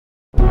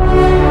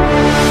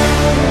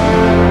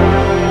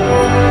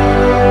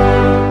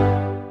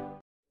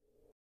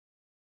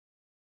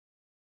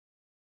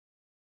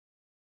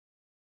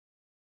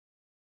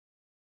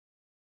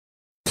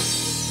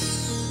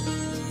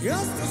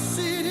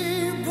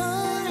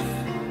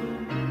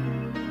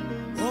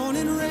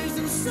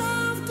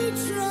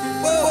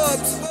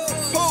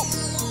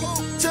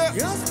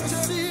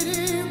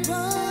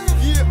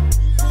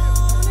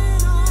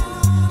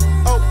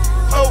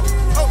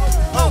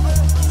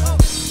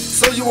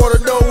wanna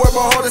know where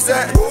my heart is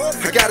at?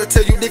 I gotta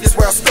tell you niggas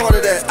where I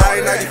started at. I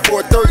ain't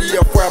 94 30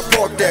 up where I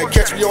parked at.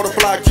 Catch me on the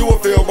block, you a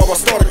film on my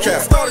starter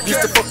cap.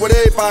 Used to fuck with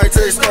everybody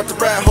till they start to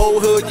rap. Whole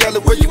hood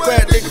yelling, where you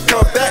at, nigga,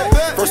 come back.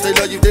 First they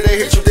love you, then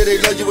they hate you, then they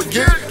love you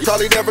again.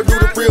 Probably never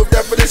knew the real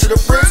definition of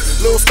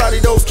friends. Little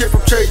snotty nose kid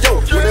from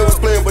J.O. When they was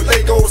playing with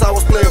Legos, I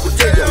was playing with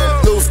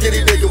J.O. Little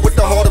skinny nigga with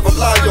the heart of a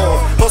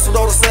lion. Hustled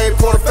on the same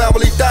corner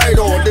family died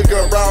on.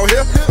 Nigga around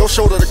here, no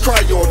shoulder to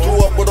cry on.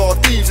 Grew up with all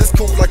thieves, it's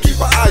cool, I keep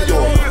an eye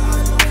on.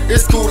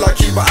 It's cool, I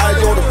keep an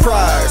eye on the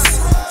prize.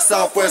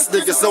 Southwest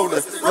niggas on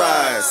the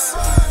rise.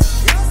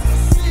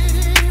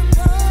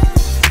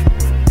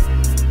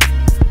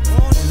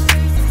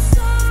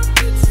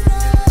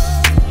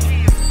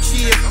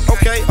 Yeah,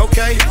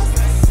 okay.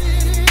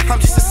 I'm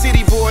just a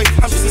city boy,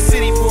 I'm just a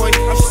city boy,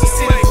 I'm just a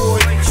city boy.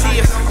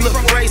 Yeah, look,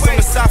 raised on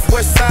the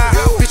southwest side.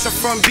 Bitch, I'm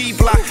from B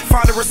Block,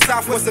 founder of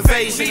Southwest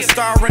Invasion.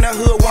 Star in the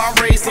hood where I'm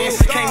raised in.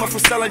 Came up from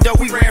selling dope,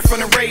 we ran from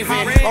the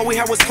Raven. All we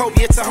had was hope,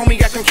 yeah, to homie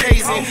got them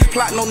K's in.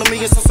 Plotting on the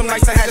millions, so some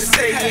nights I had to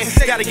stay in.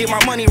 Gotta get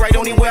my money right,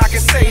 only way I can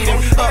save them.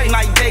 Up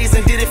night days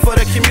and did it for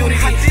the community.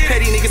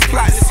 Petty niggas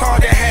plotting, it's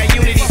hard to have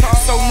unity.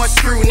 So much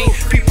scrutiny,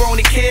 people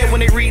only care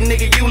when they read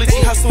nigga eulogy.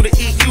 Hustle to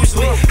eat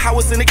usually. I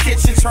was in the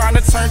kitchen trying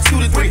to turn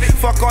 2 to 3.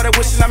 Fuck all that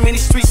wishing I'm in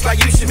these streets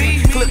like you should be.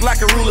 Clip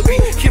like a ruler be,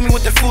 kill me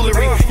with the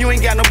foolery. You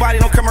ain't got nobody,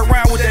 don't come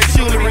around with that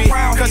jewelry.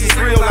 Cause it's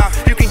real out,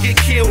 you can get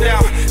killed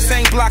out.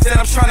 Same block that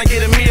I'm trying to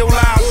get a meal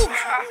out.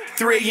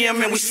 3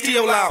 AM and we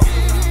still out.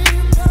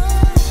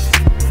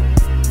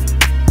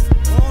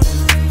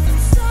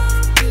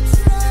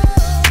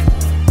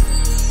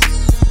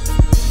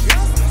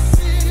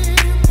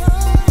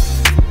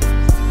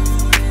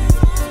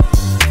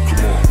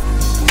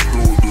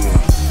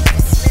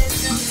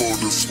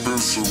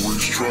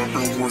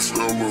 Trapping was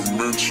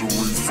elementary,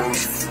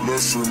 first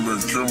lesson in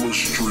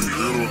chemistry.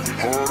 Hit her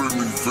hard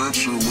and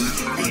eventually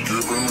they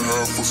giving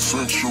half a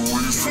century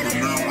to the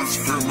nearest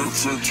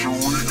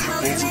penitentiary.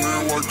 Closing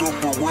in like a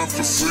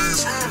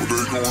parentheses, but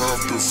they gon'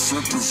 have to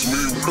sentence me.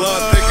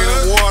 Blood thicker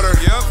than water,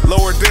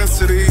 lower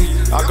density.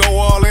 I go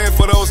all in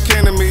for those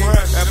kin to me.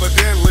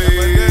 Evidently,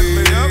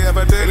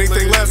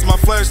 anything less, my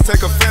flesh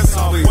take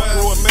offensively.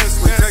 Grew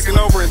immensely, taking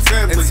over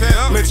intently.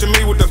 Mention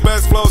me with the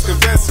best flows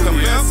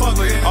convincingly.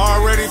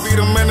 Already beat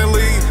them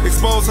mentally,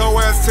 expose hoe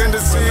ass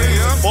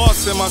tendencies.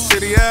 Boss in my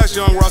city, ass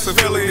young Ross of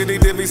Philly. Diddy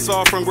divvy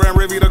saw from Grand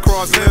Riviera to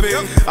Cross Livy.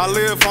 I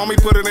live, homie,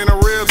 put it in the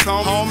ribs,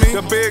 homie.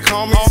 The big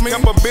homies,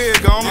 kept a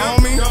big on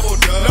me.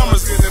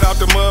 Numbers getting it out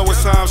the mud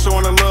with time,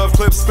 showing the love.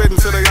 Clips spitting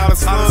till they out of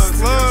slugs.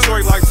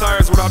 Straight like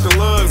tires without the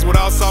lugs.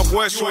 Without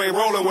Southwest, you ain't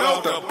rolling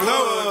without the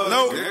blood.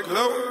 No.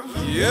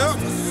 Yeah.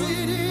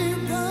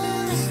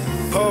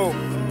 Pope.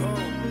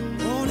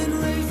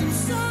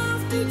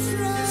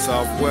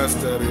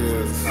 Southwest, that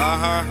is.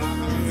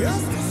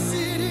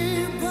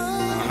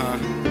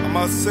 I'm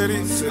a city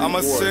boy. I'm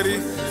a city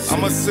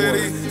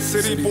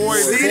boy.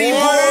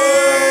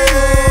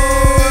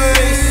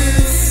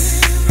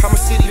 I'm a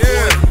city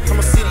boy. I'm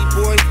a city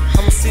boy.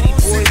 I'm a city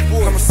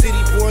boy. I'm a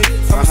city boy.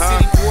 I'm a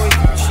city boy.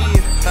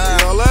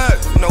 Yeah. All that.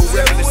 No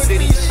rep in the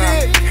city.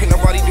 Ain't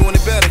nobody doing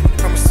it better.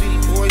 I'm a city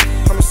boy.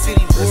 I'm a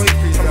city boy.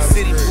 I'm a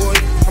city boy.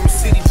 I'm a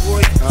city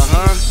boy.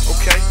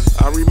 Okay.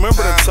 I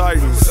remember the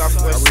Titans. I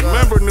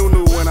remember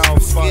Nunu when I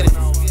was fighting.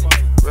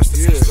 Rest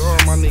in peace to all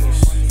my niggas.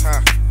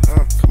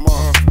 Come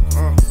on.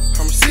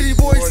 I'm a city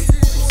boy. I'm a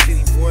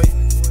city boy.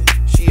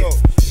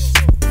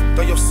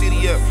 Throw your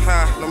city up,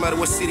 no matter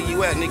what city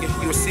you at, nigga.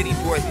 You a city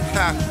boy,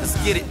 let's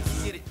get it.